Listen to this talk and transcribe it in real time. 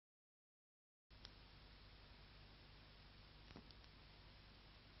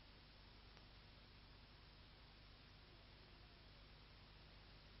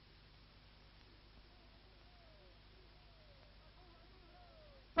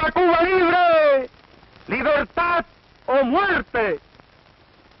¡Viva Cuba libre! ¡Libertad o muerte!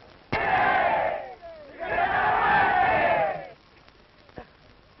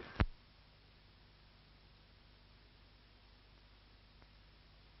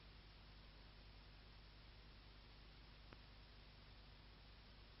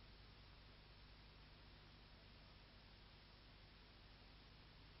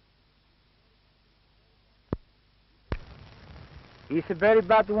 It's a very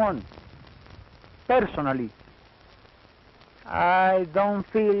bad one. Personally, I don't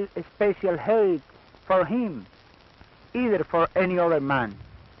feel a special hate for him, either for any other man.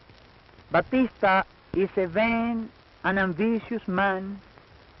 Batista is a vain and ambitious man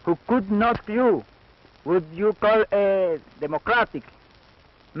who could not you, would you call a democratic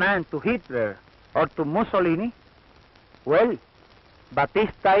man to Hitler or to Mussolini? Well,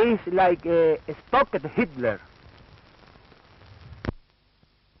 Batista is like a pocket Hitler.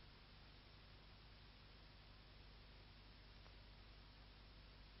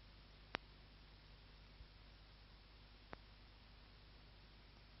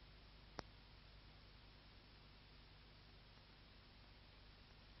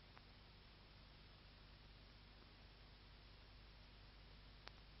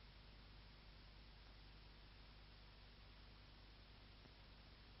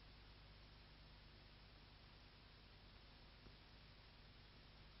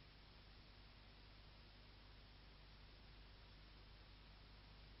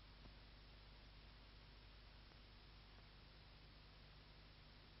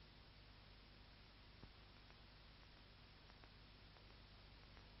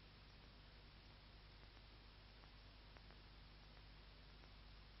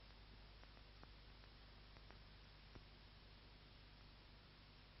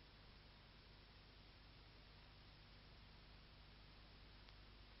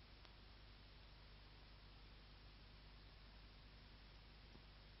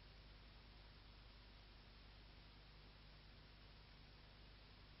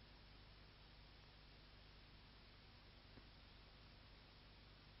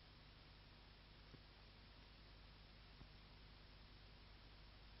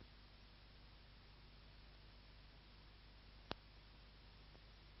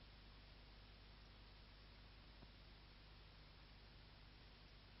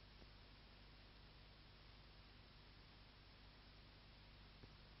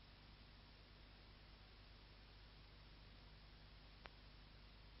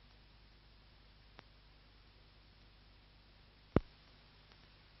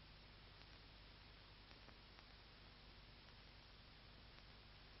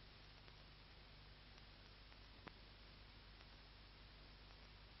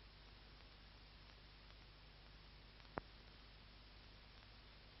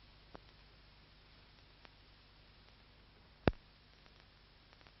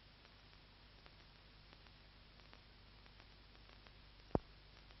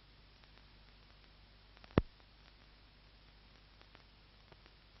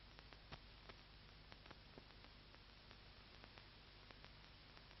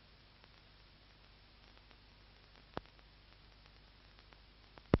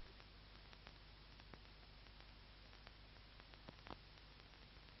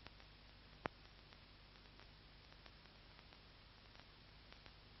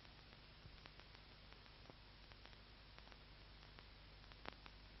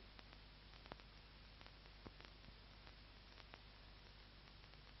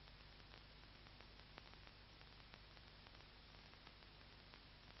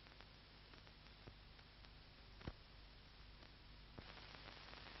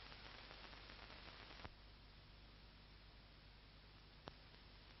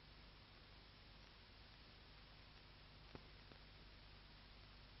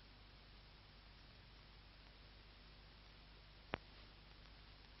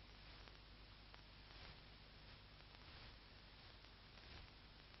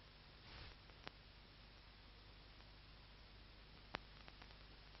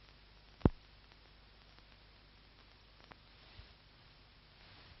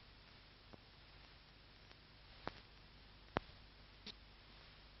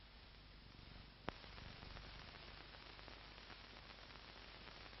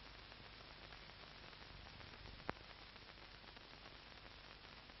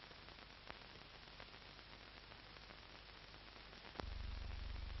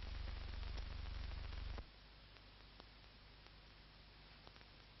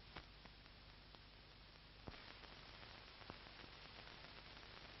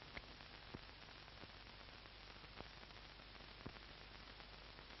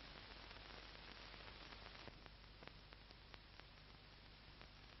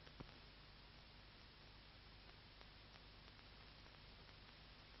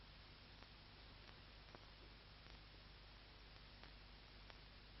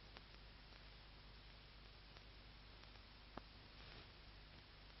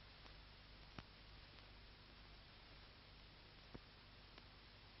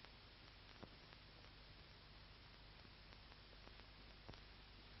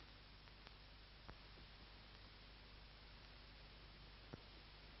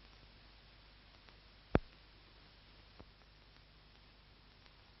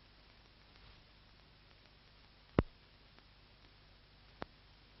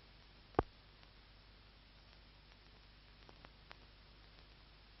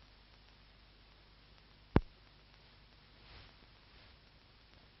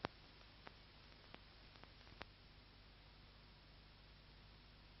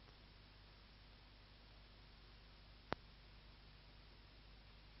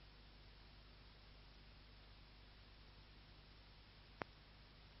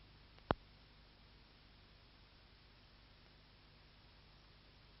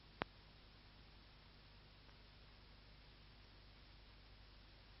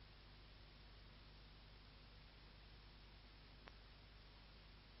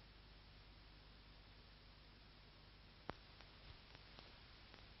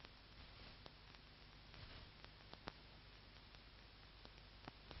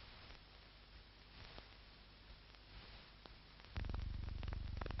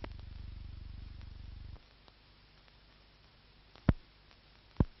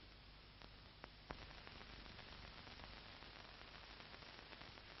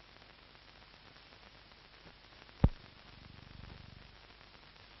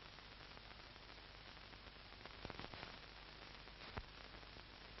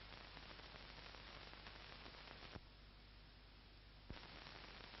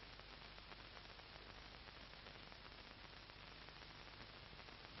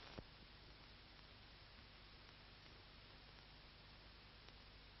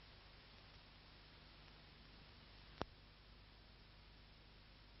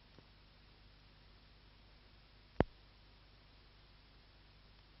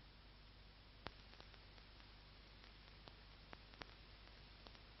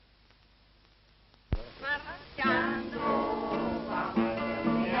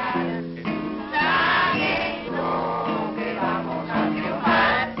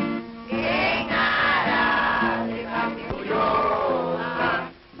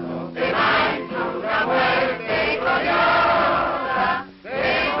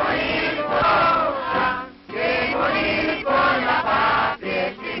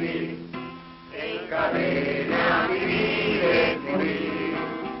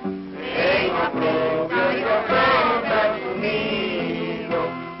 We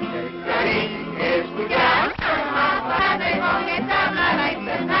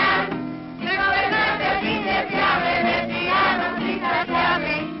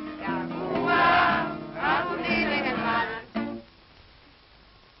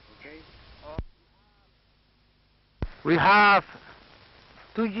have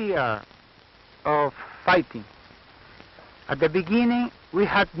 2 years of fighting. At the beginning, we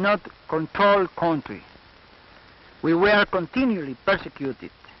had not controlled country. We were continually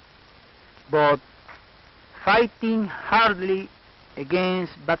persecuted, but fighting hardly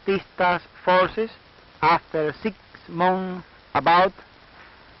against Batista's forces, after 6 months about,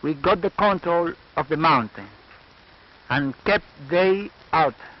 we got the control of the mountain and kept they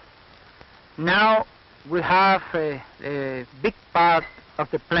out. Now we have a big part of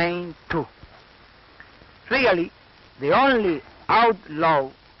the plain too. Really, the only outlaw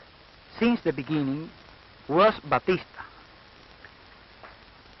since the beginning was Batista.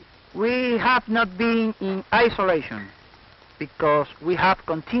 We have not been in isolation because we have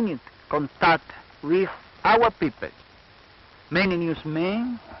continued contact with our people. Many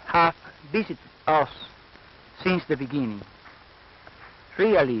newsmen have visited us since the beginning.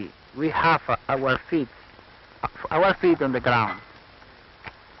 Really, we have our feet on the ground.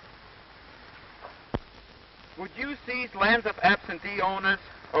 Would you seize lands of absentee owners,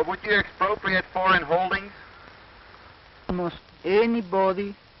 or would you expropriate foreign holdings? Almost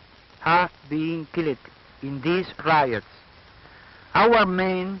anybody has been killed in these riots. Our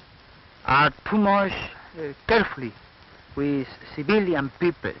men are too much carefully with civilian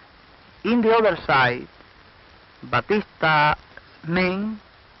people. In the other side, Batista's men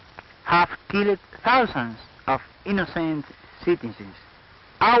have killed thousands of innocent citizens.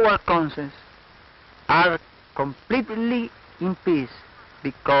 Our consciences are completely in peace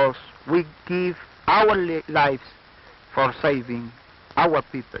because we give our lives for saving our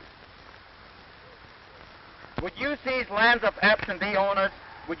people. Would you seize lands of absentee owners?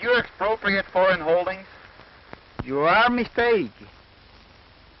 Would you expropriate foreign holdings? You are mistaken.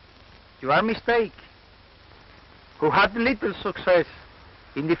 You are mistaken. Who had little success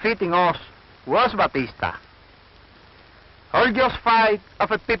in defeating us was Batista. All just fight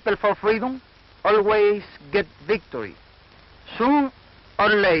of a people for freedom always get victory. Soon or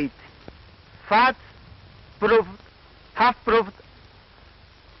late, facts have proved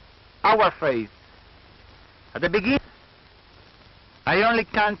our faith. At the beginning, I only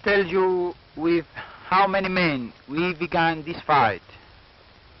can tell you with how many men we began this fight.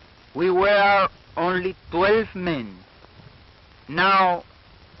 We were only 12 men. Now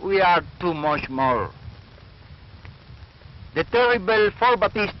we are too much more. The terrible for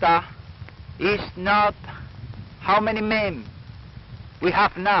Batista is not how many men we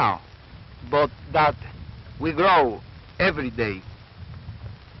have now, but that we grow every day.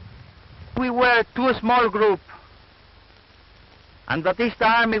 We were too small group, and Batista's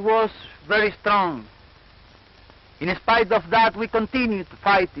army was very strong. In spite of that, we continued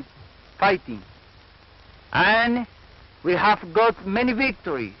fighting, and we have got many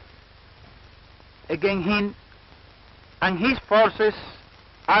victories against him, and his forces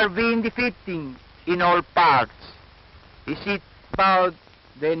are being defeated in all parts. Is it about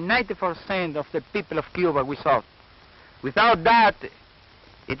the 90% of the people of Cuba we saw? Without that,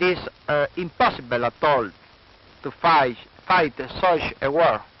 it is impossible at all to fight such a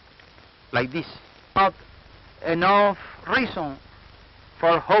war like this. Not enough reason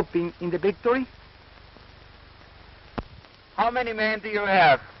for hoping in the victory? How many men do you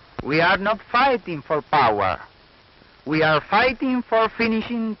have? We are not fighting for power. We are fighting for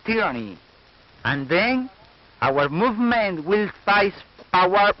finishing tyranny. And then our movement will seize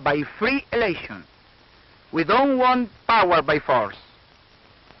power by free election. We don't want power by force.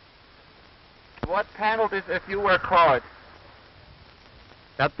 What penalties if you were caught?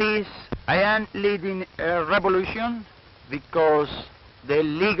 That is, I am leading a revolution because the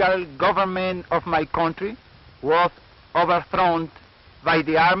legal government of my country was overthrown by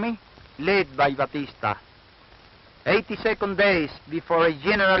the army led by Batista. 82 days before a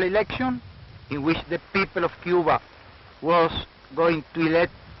general election in which the people of Cuba was going to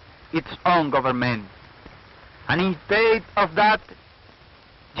elect its own government. And instead of that,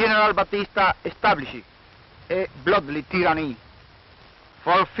 General Batista established a bloody tyranny.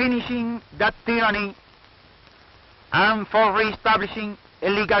 For finishing that tyranny and for re-establishing a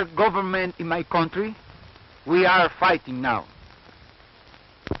legal government in my country, we are fighting now.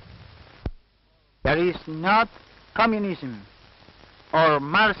 There is not communism or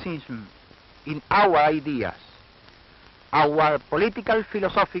Marxism in our ideas. Our political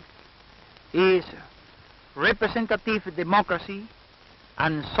philosophy is representative democracy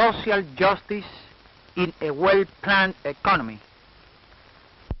and social justice in a well-planned economy.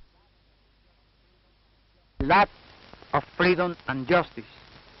 Lack of freedom and justice,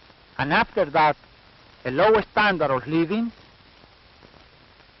 and after that, a low standard of living,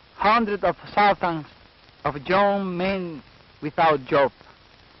 hundreds of thousands of young men without job.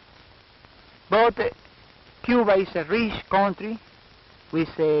 But Cuba is a rich country with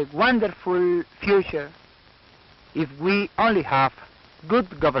a wonderful future if we only have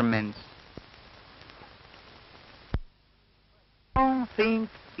good governments. I don't think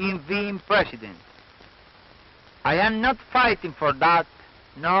in being president. I am not fighting for that,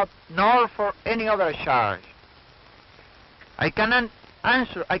 nor for any other charge. I cannot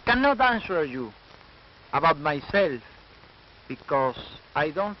answer you about myself because I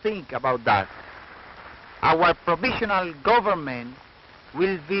don't think about that. Our provisional government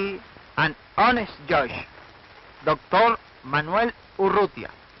will be an honest judge, Dr. Manuel Urrutia,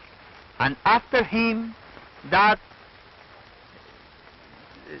 and after him that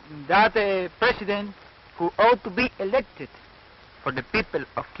president who ought to be elected for the people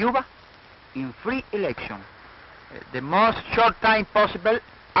of Cuba in free election, the most short time possible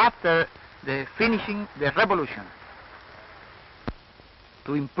after the finishing the revolution.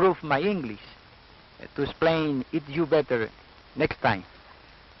 To improve my English, to explain it you better next time.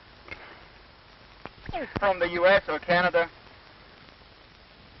 From the U.S. or Canada?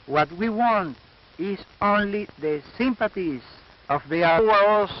 What we want is only the sympathies of the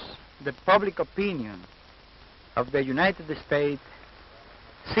ours, the public opinion of the United States,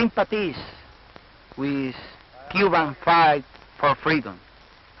 sympathies with Cuban fight for freedom,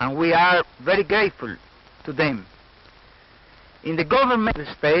 and we are very grateful to them. In the government of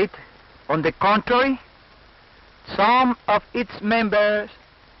the state, on the contrary, some of its members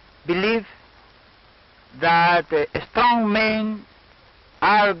believe that strong men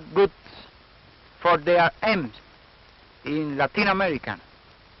are good for their aims in Latin America.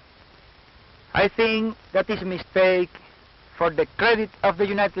 I think that is a mistake for the credit of the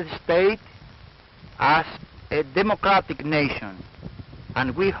United States as a democratic nation,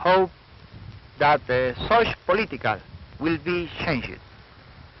 and we hope that such political will be changed.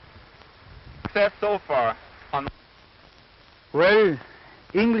 Success so far on... Well,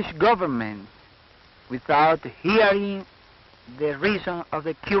 English government, without hearing the reason of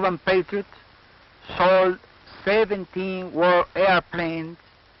the Cuban patriots, sold 17 war airplanes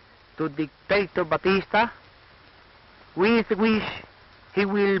to dictator Batista, with which he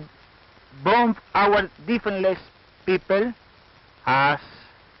will bomb our defenseless people as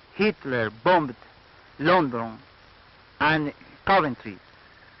Hitler bombed London and Coventry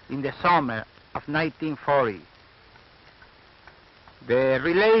in the summer of 1940. The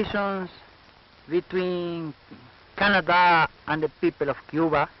relations between Canada and the people of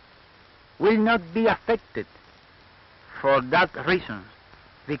Cuba will not be affected for that reason,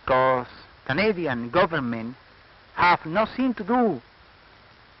 because Canadian government have nothing to do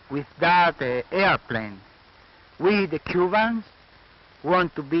with that airplane. We, the Cubans,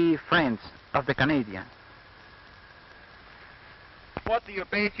 want to be friends of the Canadians. What do you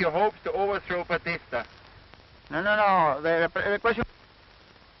base your hopes to overthrow Batista? No. The question...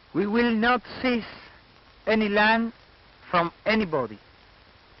 We will not seize any land from anybody.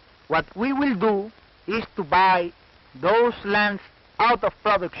 What we will do is to buy those lands out of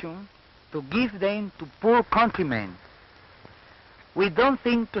production to give them to poor countrymen. We don't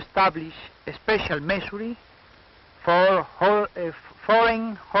think to establish a special measure for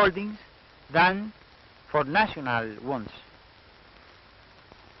foreign holdings than for national ones.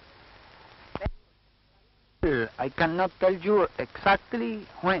 I cannot tell you exactly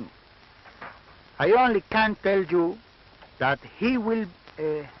when. I only can tell you that he will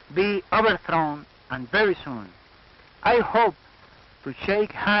be overthrown, and very soon. I hope to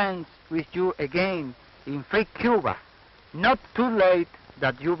shake hands with you again in free Cuba, not too late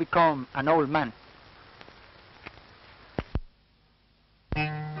that you become an old man.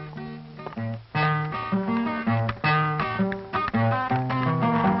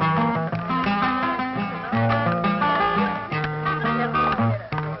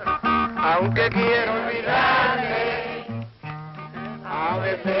 Aunque quiero olvidarme, ha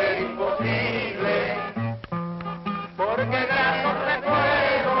de ser imposible, porque gratos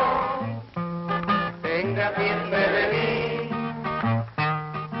recuerdos tenga siempre de mí.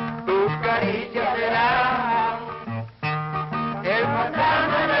 Tus caricias serán el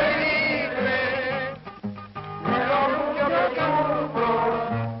fantasma inevitable de lo mucho que sufro,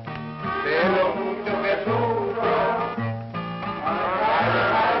 de lo mucho que sufro, para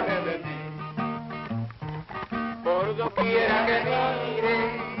alejarme de ti.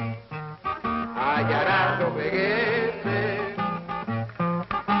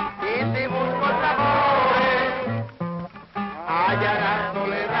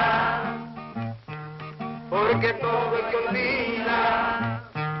 que todo el que un día